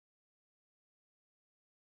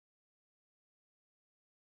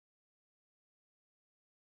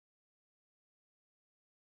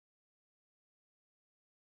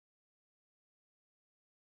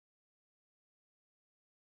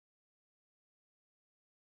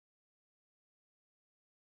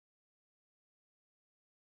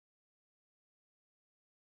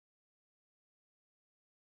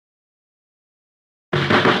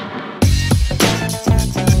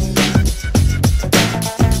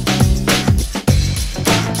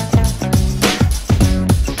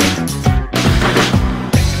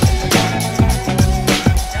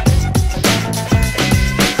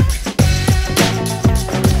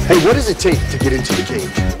what does it take to get into the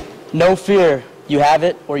cage? No fear. You have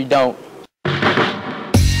it or you don't.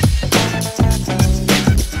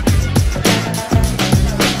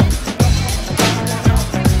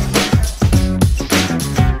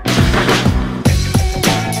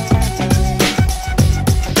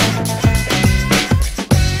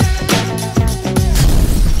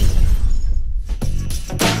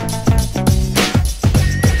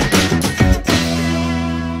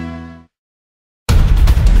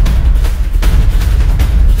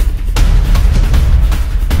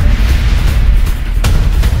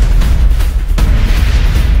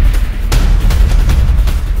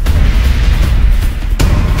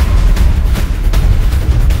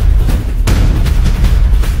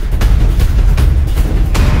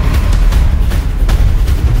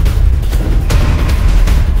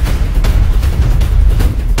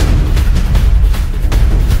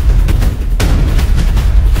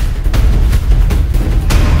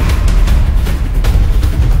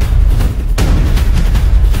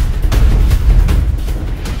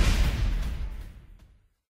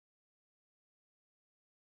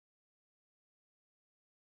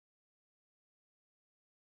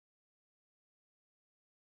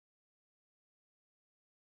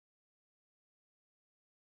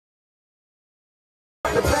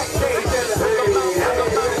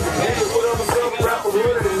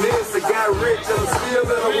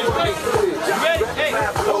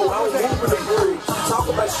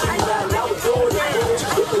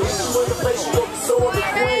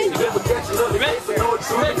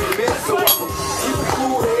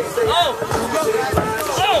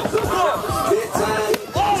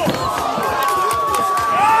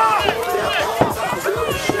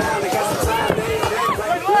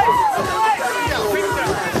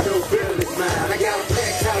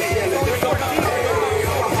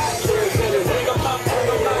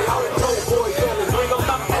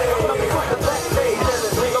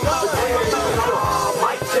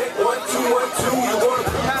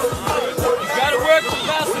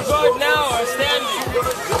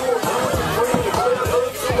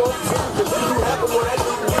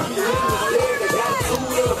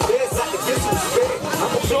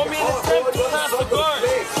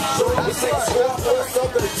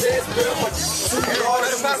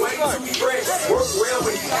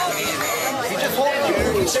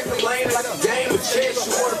 Check the lane like a game of chess.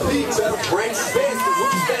 You want to be better, bring the best.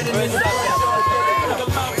 We're standing in the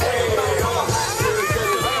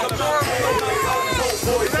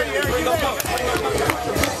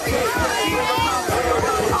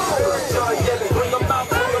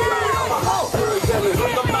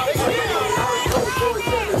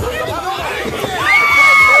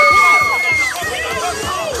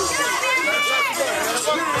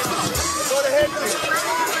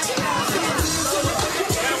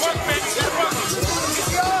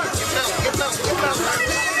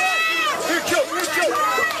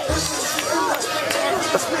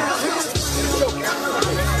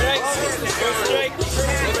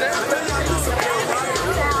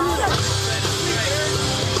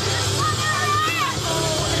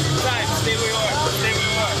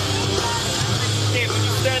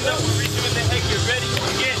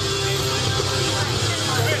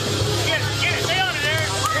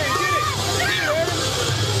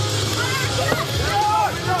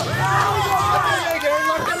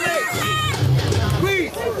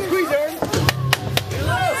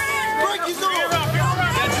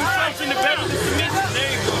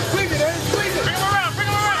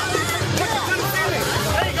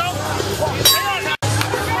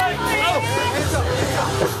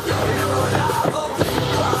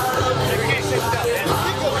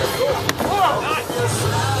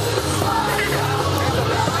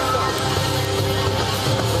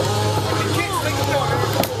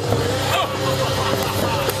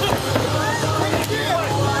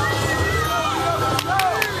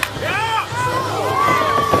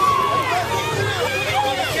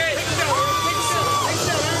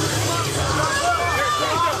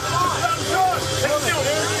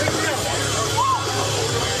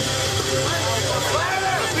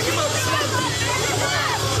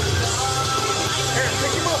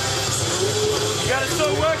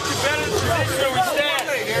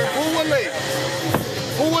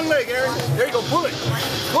There you go, pull it.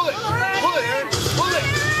 Pull it. Pull it, Aaron. Pull it.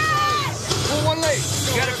 Pull one leg.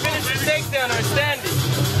 You gotta finish the takedown or standing.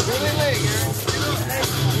 Pull that leg, Aaron.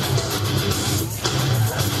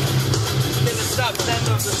 Get the stop, stand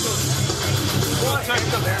up, let's go.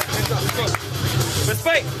 Hands up, Aaron. Hands up, let's go. Let's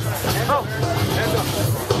fight. Oh. Hands up.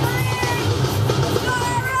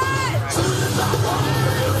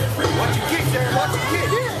 Watch your kicks, Aaron. Watch your kicks.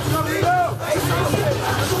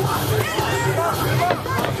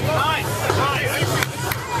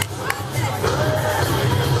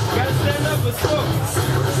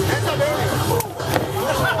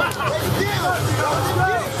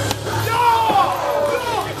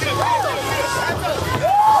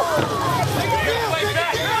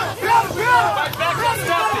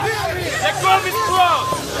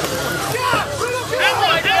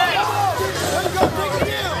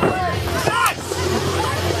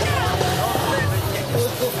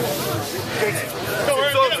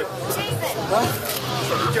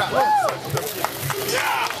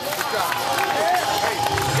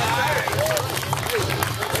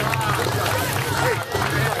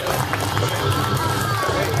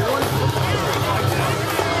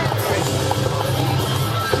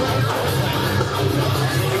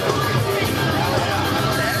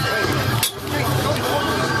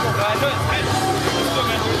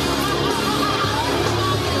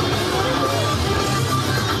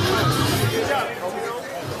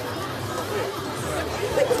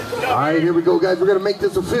 All right, here we go, guys. We're going to make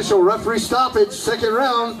this official. Referee stoppage, second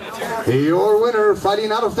round. Your winner,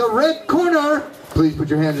 fighting out of the red corner. Please put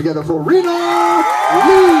your hands together for Reno Lee.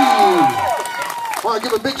 I want to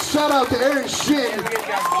give a big shout out to Aaron Shin.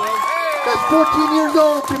 That's 14 years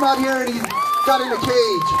old, came out here and he got in the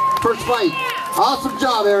cage. First fight. Awesome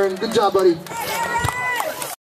job, Aaron. Good job, buddy.